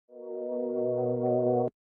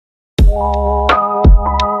Hello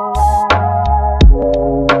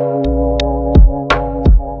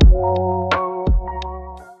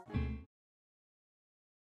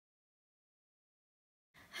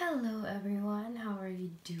everyone, how are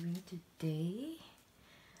you doing today?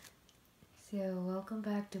 So welcome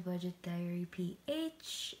back to Budget Diary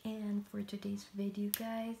PH, and for today's video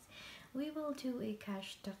guys, we will do a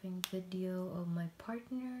cash stuffing video of my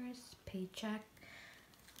partner's paycheck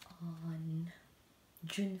on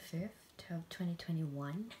June 5th of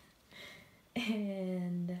 2021.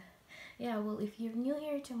 And yeah, well, if you're new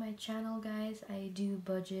here to my channel guys, I do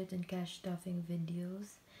budget and cash stuffing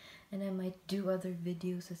videos, and I might do other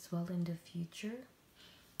videos as well in the future.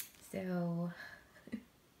 So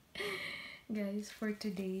guys, for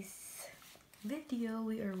today's video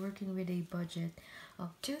we are working with a budget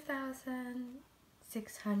of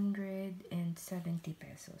 2,670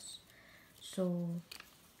 pesos. So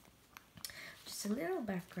just a little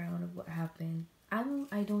background of what happened.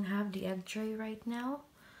 I don't have the egg tray right now,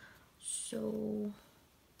 so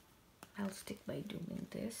I'll stick by doing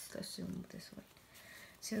this. Let's zoom this one.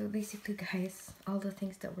 So basically guys, all the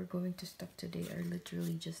things that we're going to stuff today are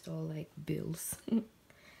literally just all like bills.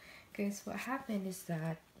 Because what happened is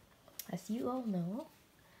that, as you all know,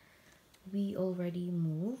 we already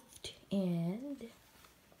moved, and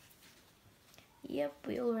yep,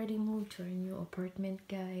 we already moved to our new apartment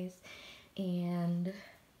guys. And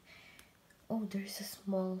oh, there's a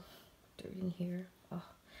small dirt in here. Oh,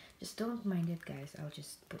 just don't mind it guys, I'll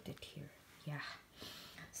just put it here. Yeah,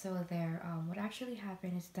 so there, what actually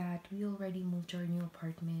happened is that we already moved to our new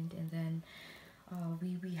apartment, and then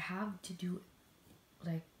we have to do,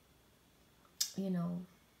 like, you know,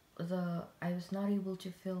 I was not able to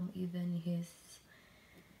film even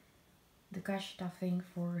the cash stuffing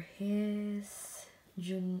for his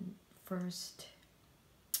June 1st,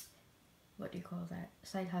 what do you call that,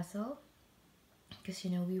 side hustle, because you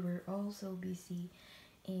know we were all so busy.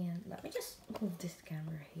 And let me just move this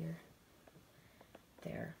camera here.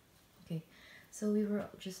 There. Okay, so we were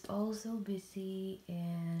just all so busy,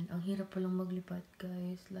 and ang hirap palang maglipat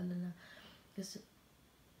guys, lalo na kasi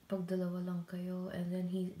pag dalawa lang kayo. And then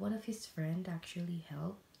one of his friend actually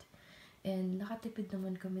helped, and nakatipid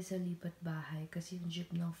naman kami sa Lipat Bahay kasi yung jeep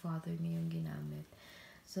ng father niya yung ginamit.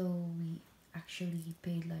 So we actually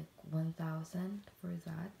paid like 1,000 for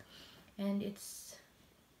that, and it's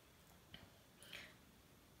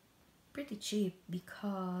pretty cheap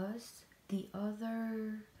because the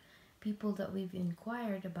other people that we've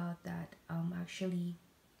inquired about that actually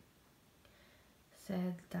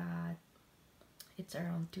said that it's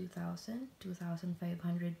around 2,500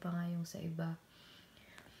 pa nga yung sa iba.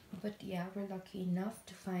 But yeah, we're lucky enough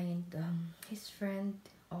to find his friend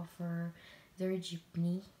offer their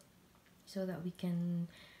jeepney so that we can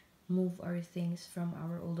move our things from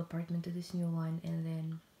our old apartment to this new one. And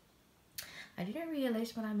then I didn't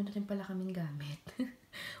realize marami na rin pala kaming gamit.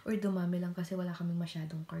 Or dumami lang kasi wala kaming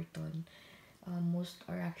masyadong karton. Most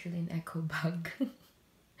are actually in eco bag.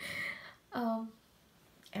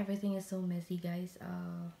 Everything is so messy guys.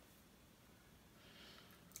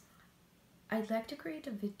 I'd like to create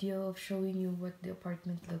a video of showing you what the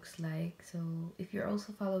apartment looks like. So if you're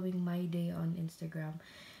also following my day on Instagram,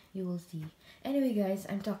 you will see. Anyway guys,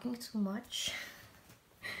 I'm talking too much.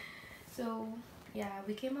 So yeah,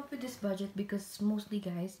 we came up with this budget because mostly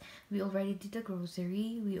guys, we already did the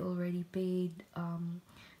grocery, we already paid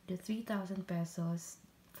the 3,000 pesos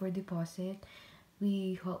for deposit,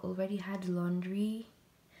 we already had laundry,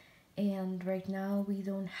 and right now we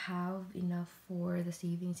don't have enough for the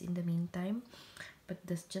savings in the meantime. But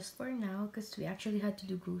that's just for now because we actually had to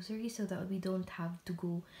do groceries so that we don't have to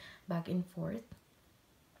go back and forth,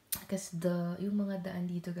 because yung mga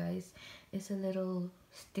daan dito guys is a little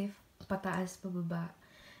stiff, pataas pababa,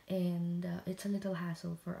 and it's a little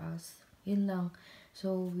hassle for us. Yun lang.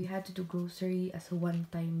 So we had to do grocery as a one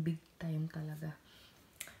time, big time talaga.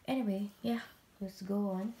 Anyway, yeah, let's go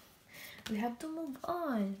on. We have to move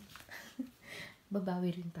on.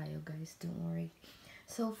 Babawi rin tayo guys, don't worry.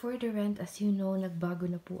 So for the rent, as you know, nagbago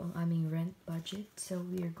na po ang aming rent budget. So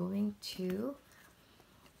we are going to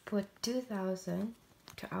put 2,000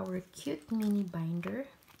 to our cute mini binder.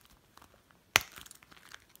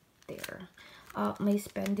 There. My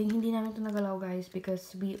spending, hindi namin ito nagalaw guys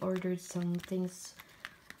because we ordered some things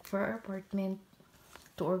for our apartment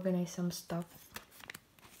to organize some stuff.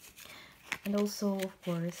 And also, of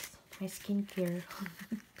course, my skincare.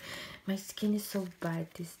 My skin is so bad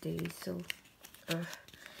these days, so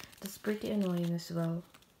that's pretty annoying as well.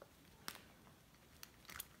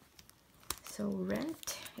 So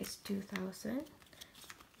rent is 2,000.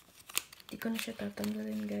 Di ko na siya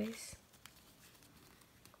tatanggalin guys.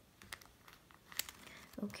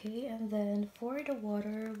 Okay, and then for the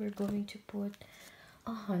water, we're going to put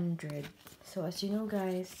 100. So as you know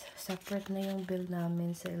guys, separate na yung bill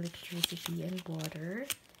namin sa electricity and water.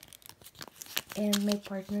 And my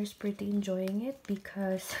partner's pretty enjoying it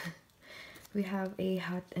because we have a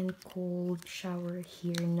hot and cold shower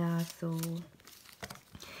here na. So,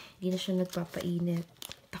 hindi na siya nagpapainit.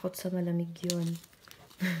 Takot sa malamig yun.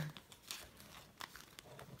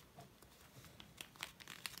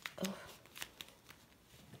 Oh.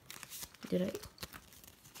 Did I?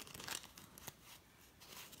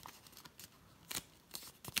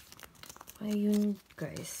 Ayun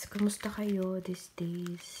guys, kumusta kayo these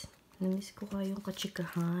days? Namiss ko kayong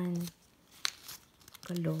kachikahan.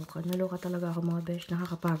 Kaloka. Naloka talaga ako mga besh.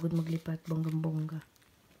 Nakakapagod maglipat bonggang-bongga.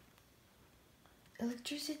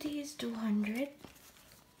 Electricity is 200.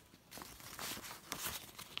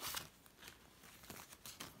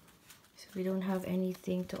 So we don't have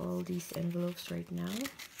anything to all these envelopes right now.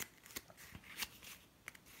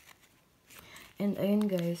 And ayun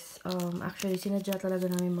guys, actually sinadya talaga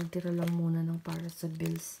namin magtira lang muna ng para sa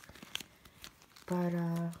bills.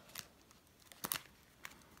 Para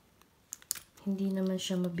hindi naman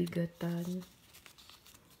siya mabigatan.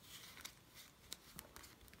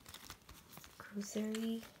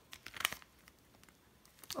 Grocery.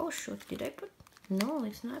 Oh shoot, did I put? No,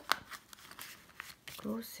 it's not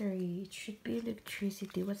grocery. It should be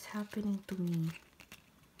electricity. What's happening to me?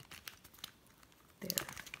 There.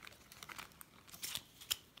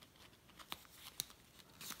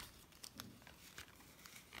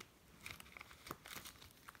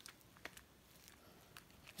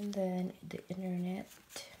 And then the internet.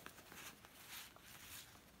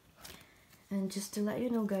 And just to let you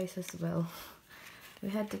know guys as well, we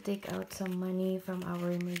had to take out some money from our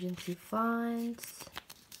emergency funds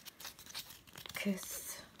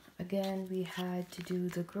because again we had to do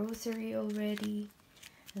the grocery already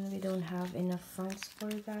and we don't have enough funds for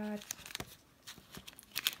that.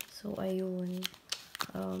 So ayun,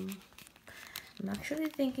 I'm actually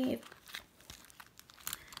thinking if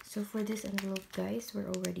so for this envelope guys,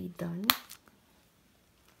 we're already done.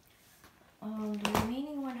 The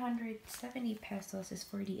remaining 170 pesos is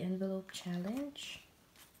for the envelope challenge.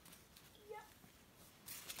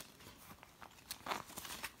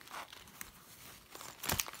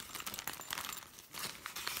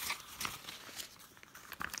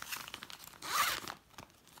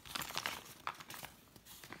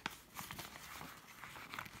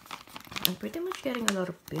 I'm pretty much getting a lot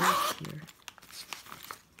of bills here.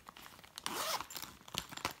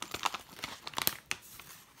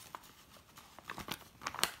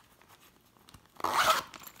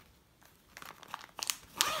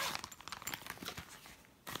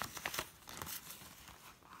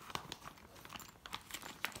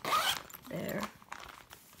 There.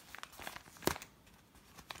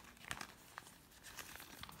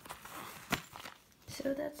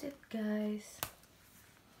 So that's it guys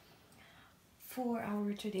for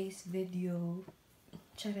our today's video.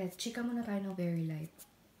 Charet, chika muna tayo ng very light.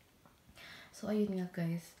 So ayun nga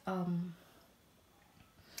guys,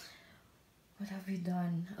 what have we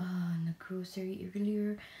done? Nag-grocery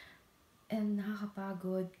earlier and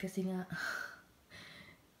nakakapagod kasi nga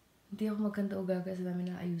hindi ako maganda o gaga sa namin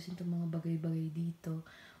na ayusin itong mga bagay-bagay dito.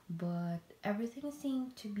 But everything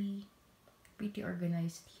seemed to be pretty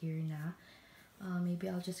organized here na. Maybe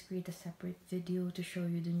I'll just create a separate video to show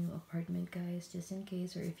you the new apartment guys, just in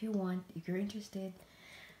case, or if you want, if you're interested.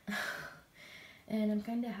 And I'm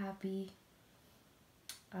kind of happy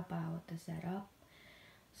about the setup.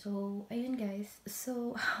 So ayun guys,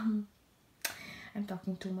 so I'm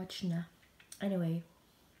talking too much na. Anyway,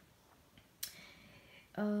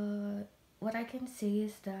 what I can say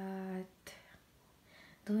is that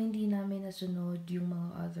though hindi namin nasunod yung mga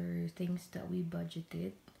other things that we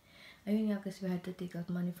budgeted, ayun nga kasi we had to take out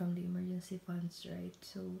money from the emergency funds, right?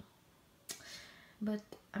 So, but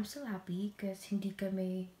I'm still happy because hindi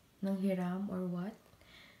kami nanghiram or what.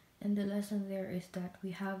 And the lesson there is that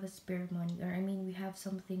we have a spare money, or I mean we have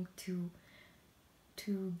something to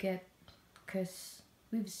get because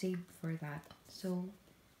we've saved for that. So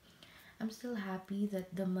I'm still happy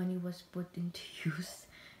that the money was put into use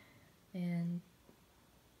and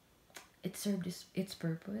it served its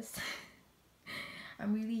purpose.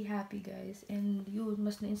 I'm really happy guys, and yun,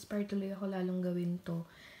 mas na-inspire tuloy ako lalong gawin to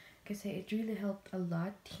kasi it really helped a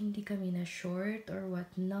lot. Hindi kami na short or what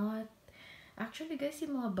not. Actually guys,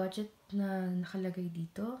 yung mga budget na nakalagay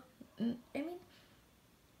dito, I mean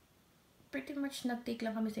pretty much nag-take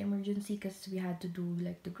lang kami sa emergency because we had to do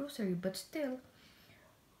like the grocery, but still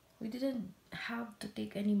we didn't have to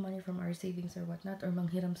take any money from our savings or whatnot or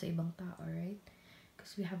manghiram sa ibang tao, right?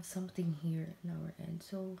 because we have something here in our end.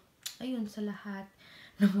 So, ayun, sa lahat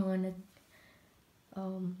ng mga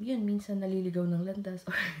yun, minsan naliligaw ng landas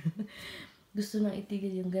or gusto nang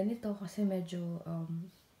itigil yung ganito kasi medyo,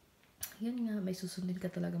 yun nga, may susundin ka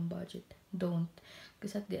talagang budget. Don't.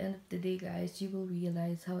 Because at the end of the day, guys, you will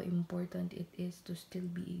realize how important it is to still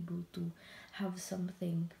be able to have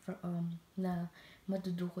something na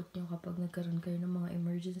madudukot nyo kapag nagkaroon kayo ng mga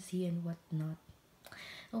emergency and whatnot.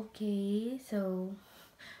 Okay, so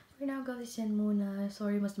for now, guys, yan muna.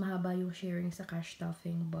 Sorry, mas mahaba yung sharing sa cash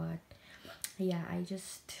stuffing, but yeah, I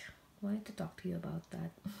just wanted to talk to you about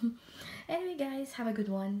that. Anyway, guys, have a good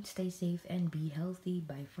one. Stay safe and be healthy.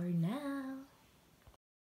 Bye for now.